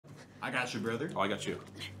I got you, brother. Oh, I got you.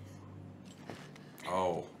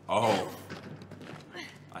 Oh. Oh.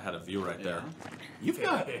 I had a view right there. You've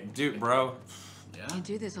got it. Dude, bro. Yeah. Can't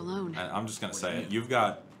do this alone. I'm just going to say it. You've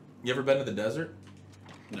got... You ever been to the desert?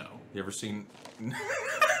 No. You ever seen... You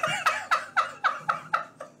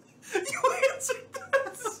answered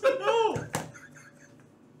that. No.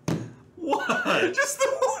 What? Just the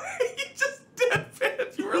way you just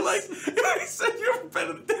deadpan. You were like... I said you ever been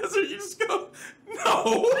to the desert. You just go...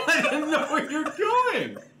 No. I didn't know where you're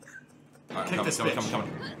going. Right, Kick this bitch.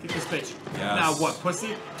 Coming. Kick this bitch. Yes. Now what,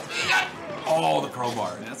 pussy? Oh, the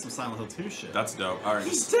crowbar. Man, that's some Silent Hill 2 shit. That's dope. All right.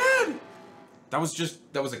 He's dead! That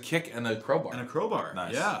was a kick and a crowbar. And a crowbar.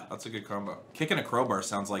 Nice. Yeah. That's a good combo. Kicking a crowbar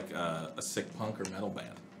sounds like a sick punk or metal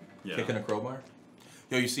band. Yeah. Kicking a crowbar?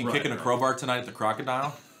 Yo, you seen Right, Kicking a Crowbar tonight at the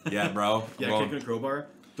Crocodile? Yeah, bro. Yeah, kicking a crowbar.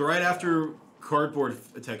 They're right after cardboard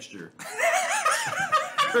texture.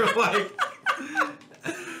 They're like...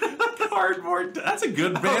 Cardboard. That's a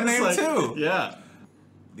good band name, like, too. Yeah.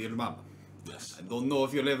 Dear Mama, Yes. I don't know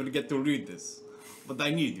if you'll ever get to read this, but I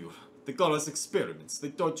need you. They call us experiments. They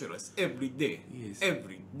torture us every day. Yes.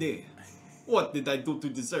 Every day. What did I do to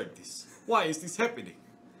deserve this? Why is this happening?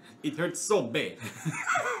 It hurts so bad.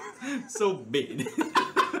 So bad.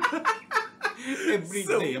 Every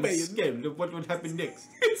So day I'm bad. scared of what would happen next.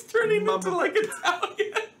 It's turning Mama. into like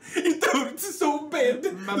Italian. It's so bad.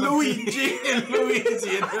 Mama, Luigi. Luigi,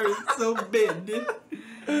 it hurts so bad.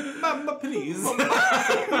 Mama, please.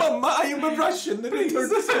 Mama, I am a Russian. And it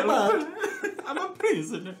hurts so bad. I'm a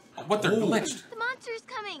prisoner. What, they're glitched? The monster's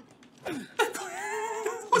coming.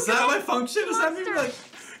 Is that my function? Is that me Monster. like...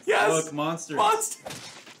 Yes. Look, monsters. Monster.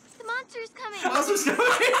 The monster's coming. Monsters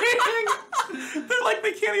coming. They're like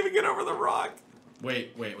they can't even get over the rock.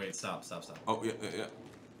 Wait. Stop. Oh, yeah.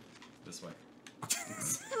 This way.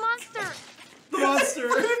 The monster. The monster.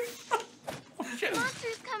 The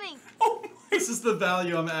monster's coming. Oh, This is the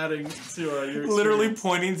value I'm adding to your literally experience.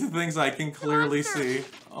 pointing to things I can clearly monster. see.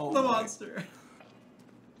 Oh, The my- monster.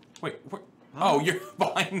 Wait. Oh, you're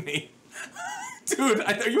behind me. Dude,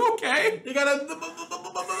 are you okay? You gotta... The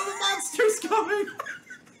monster's coming.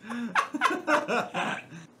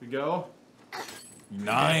 We go.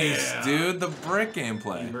 Nice, Yeah. dude. The brick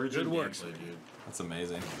gameplay. Emergent Good work. gameplay, dude. That's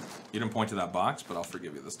amazing. You didn't point to that box, but I'll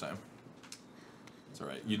forgive you this time. It's all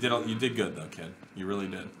right. You did good though, kid. You really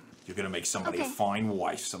did. You're gonna make somebody a Okay. fine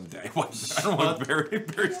wife someday. I don't want to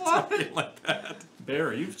bury something like that.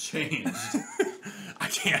 Barry, you've changed. I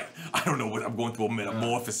can't. I don't know what I'm going through a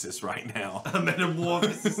metamorphosis right now. A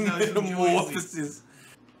metamorphosis. Now you're noisy. Metamorphosis.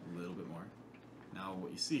 A little bit more. Now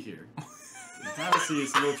what you see here, you kind of see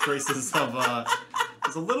some little traces of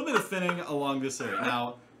there's a little bit of thinning along this area.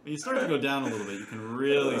 Now when you start to go down a little bit, you can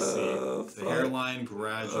really see the hairline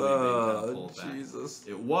gradually being kind of pulled back. Jesus.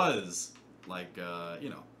 It was like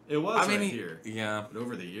it was right here. Yeah. But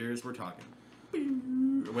over the years, we're talking.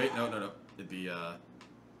 Wait, no. It'd be okay.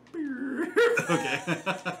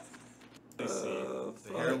 You see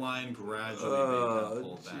the hairline gradually being kind of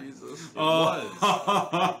pulled back. Jesus. It was.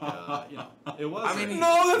 It was. I mean, right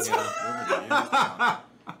no, here. that's Over the years,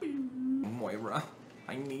 we're talking. Moira,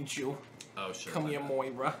 I need you. Oh shit. Come here,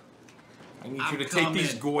 Moira. I need I'm you to take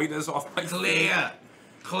these coming. goiters off my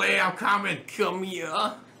Claire, I'm coming. Come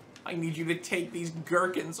here. I need you to take these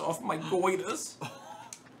gherkins off my goiters.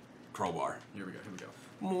 Crowbar. Here we go.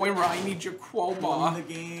 Moira, I need your crowbar. Win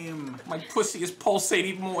the game. My pussy is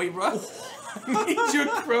pulsating, Moira. I need your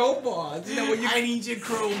crowbar. Is that what you, I need your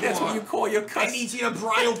crowbar. that's what you call your cuss. I need you to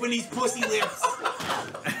pry open these pussy lips.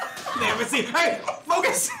 Never see. Hey,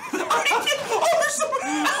 focus.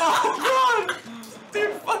 Oh, God.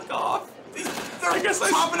 Dude, fuck off. They're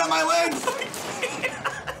chopping at my legs.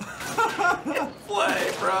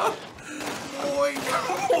 Play, bro. Moira.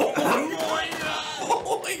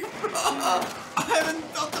 I haven't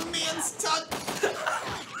felt a man's touch.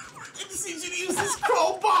 I just need you to use this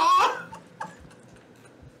crowbar.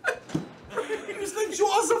 Use the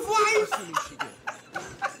jaws of life.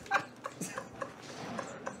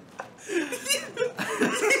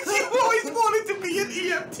 You always wanted to be an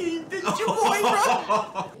EMT, didn't you,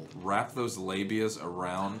 Moira? Wrap those labia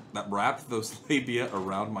around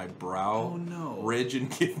my brow ridge and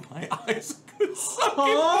give my eyes a good sucking,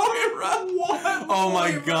 Moira. What? Oh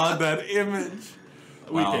my God, that image.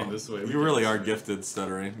 We came this way. You really are gifted,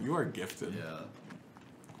 stuttering. You are gifted. Yeah.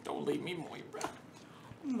 Don't leave me, Moira.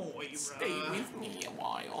 Moira. Stay with me a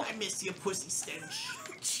while. I miss your pussy stench.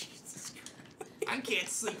 Jesus Christ. I can't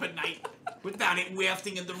sleep at night without it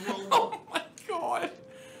wafting in the room. Oh my God.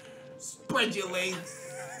 Spread your legs.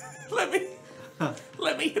 Let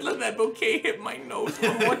that bouquet hit my nose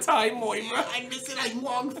one more time, Moira. I miss it. I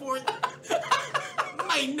long for it.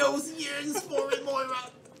 My nose yearns for it,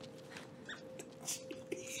 Moira.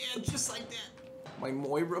 Yeah, just like that. My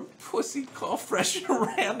Moira pussy cough freshener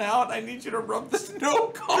ran out. I need you to rub this no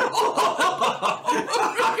cough.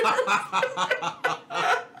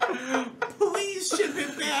 Please ship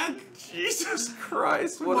it back. Jesus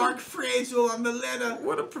Christ. What Mark Fragile on the letter.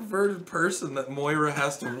 What a perverted person that Moira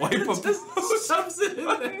has to wipe up his Shoves it in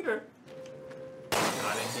there.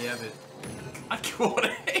 Gotta have it. I want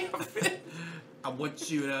to have it. I want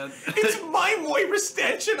you to. It's my Moira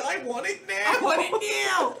stench and I want it now. I want it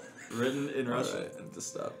now. Written in Russian. Alright, and to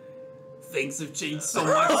stop. Things have changed so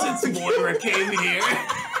much since Moira came here.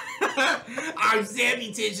 Our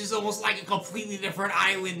Zabitage is almost like a completely different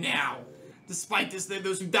island now. Despite this, there are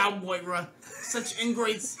those who doubt Moira. Such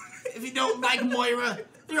ingrates. If you don't like Moira,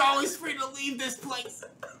 you're always free to leave this place.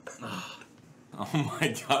 Oh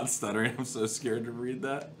my god, stuttering. I'm so scared to read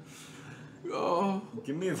that. Oh.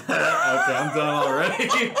 Give me that. Okay, I'm done already.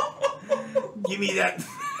 Give me that.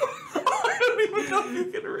 I don't even know if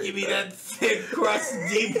you can read Give me that thick crust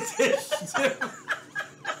deep dish.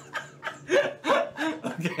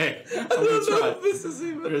 Okay, I'm gonna try. This is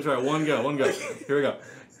even. I'm gonna try. One go. Here we go.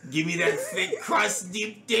 Give me that thick crust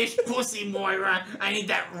deep dish pussy, Moira. I need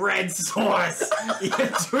that red sauce.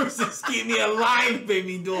 Yeah, juices, keep me alive,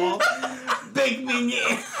 baby doll. Bake me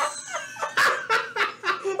in.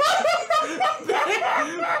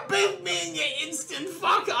 Bake me in your instant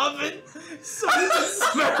fuck oven. So you can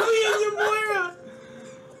smell me in your Moira.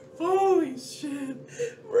 Holy shit.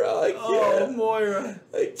 Bro, I can't. Oh, Moira.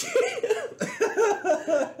 I can't.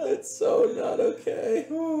 It's so not okay.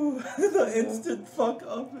 The instant fuck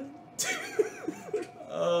oven.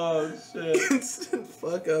 Oh, shit. Instant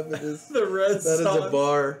fuck up. It is. The red That is sauce. a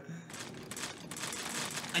bar.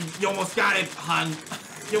 You almost got it, hon.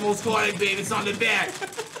 You almost got it, babe. It's on the back.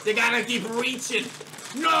 They gotta keep reaching.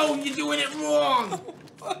 No, you're doing it wrong.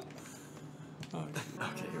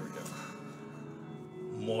 Okay, here we go.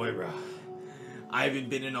 Moira, I haven't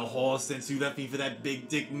been in a hall since you left me for that big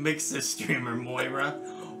dick mixer streamer, Moira.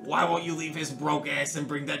 Why won't you leave his broke ass and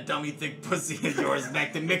bring that dummy thick pussy of yours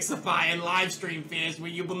back to Mixify and livestream fans where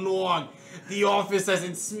you belong? The office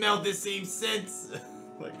hasn't smelled the same since. Oh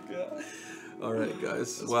my god. Alright,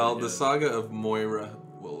 guys. That's Well, pretty the good. saga of Moira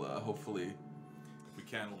will hopefully, if we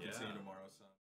can, we'll continue tomorrow.